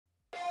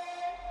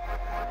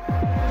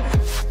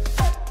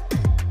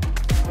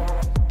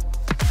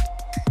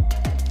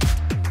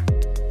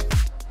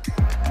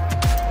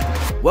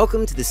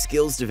Welcome to the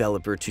Skillz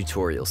Developer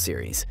Tutorial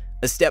Series,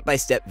 a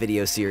step-by-step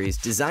video series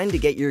designed to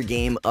get your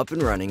game up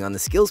and running on the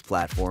Skillz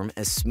platform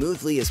as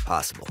smoothly as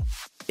possible.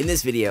 In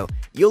this video,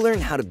 you'll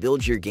learn how to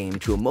build your game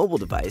to a mobile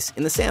device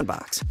in the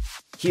Sandbox.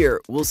 Here,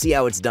 we'll see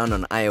how it's done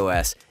on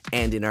iOS,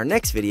 and in our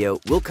next video,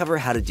 we'll cover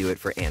how to do it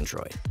for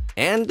Android.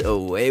 And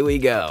away we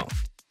go!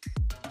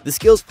 The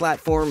Skillz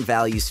platform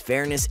values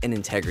fairness and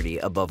integrity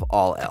above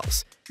all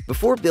else.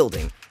 Before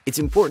building, it's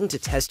important to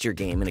test your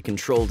game in a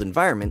controlled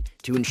environment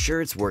to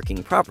ensure it's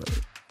working properly.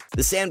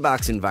 The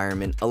Sandbox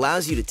environment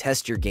allows you to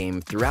test your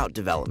game throughout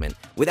development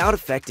without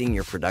affecting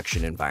your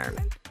production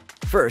environment.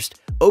 First,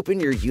 open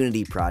your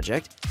Unity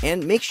project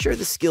and make sure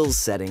the Skillz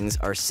settings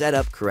are set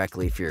up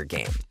correctly for your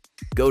game.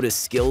 Go to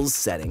Skillz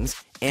Settings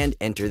and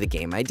enter the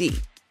game ID.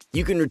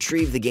 You can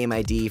retrieve the game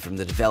ID from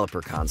the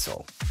developer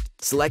console.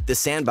 Select the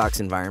Sandbox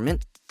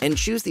environment and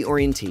choose the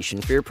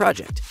orientation for your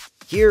project.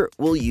 Here,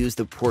 we'll use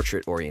the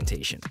portrait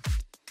orientation.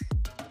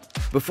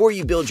 Before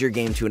you build your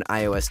game to an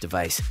iOS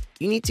device,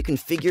 you need to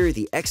configure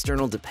the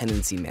external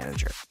dependency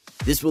manager.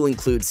 This will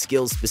include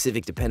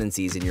Skillz-specific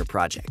dependencies in your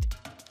project.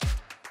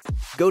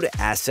 Go to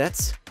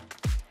Assets,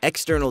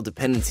 External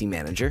Dependency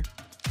Manager,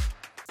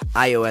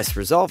 iOS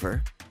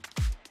Resolver,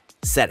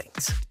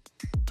 Settings.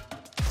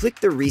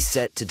 Click the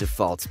Reset to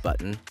Defaults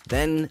button,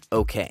 then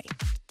OK.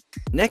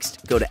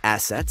 Next, go to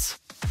Assets,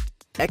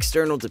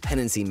 External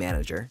Dependency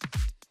Manager,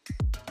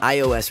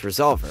 iOS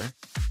Resolver,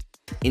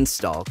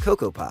 install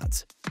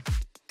CocoaPods.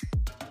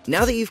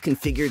 Now that you've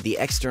configured the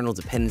external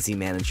dependency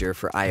manager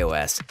for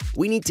iOS,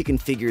 we need to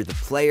configure the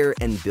player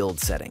and build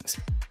settings.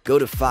 Go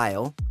to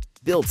File,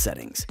 Build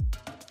Settings.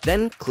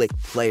 Then click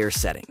Player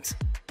Settings.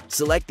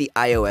 Select the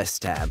iOS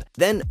tab,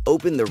 then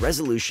open the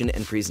Resolution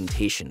and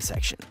Presentation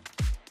section.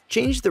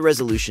 Change the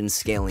resolution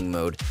scaling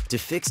mode to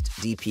fixed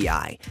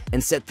DPI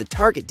and set the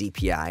target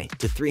DPI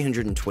to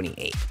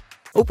 328.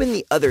 Open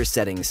the Other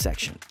Settings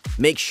section.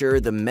 Make sure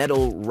the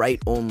Metal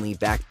Write-Only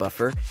back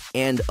buffer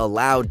and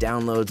Allow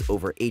Downloads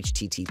over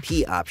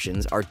HTTP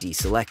options are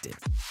deselected.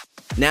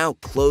 Now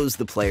close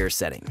the player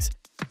settings.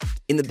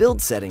 In the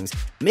build settings,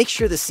 make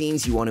sure the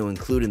scenes you want to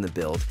include in the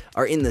build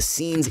are in the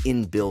Scenes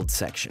in Build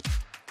section.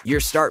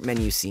 Your Start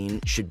menu scene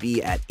should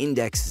be at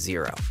index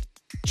 0.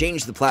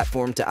 Change the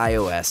platform to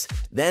iOS,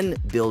 then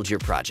build your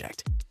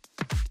project.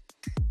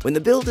 When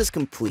the build is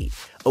complete,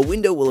 a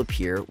window will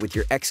appear with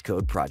your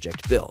Xcode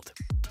project build.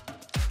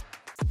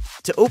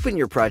 To open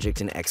your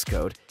project in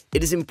Xcode,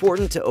 it is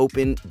important to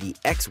open the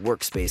X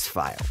workspace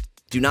file.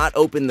 Do not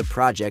open the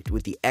project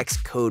with the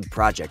Xcode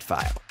project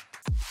file.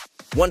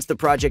 Once the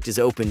project is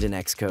opened in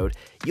Xcode,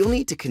 you'll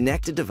need to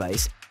connect a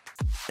device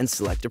and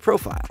select a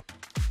profile.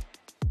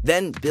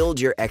 Then build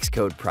your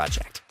Xcode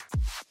project.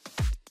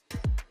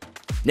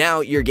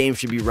 Now your game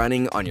should be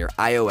running on your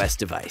iOS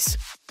device.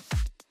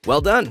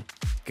 Well done!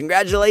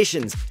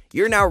 Congratulations!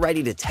 You're now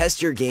ready to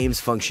test your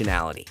game's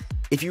functionality.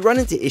 If you run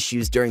into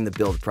issues during the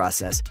build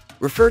process,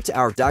 refer to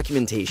our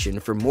documentation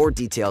for more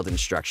detailed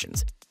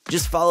instructions.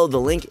 Just follow the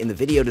link in the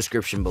video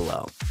description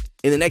below.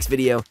 In the next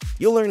video,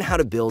 you'll learn how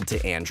to build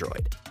to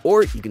Android.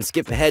 Or you can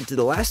skip ahead to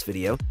the last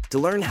video to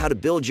learn how to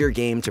build your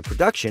game to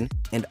production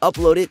and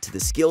upload it to the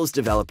Skillz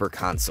Developer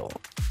Console.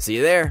 See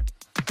you there!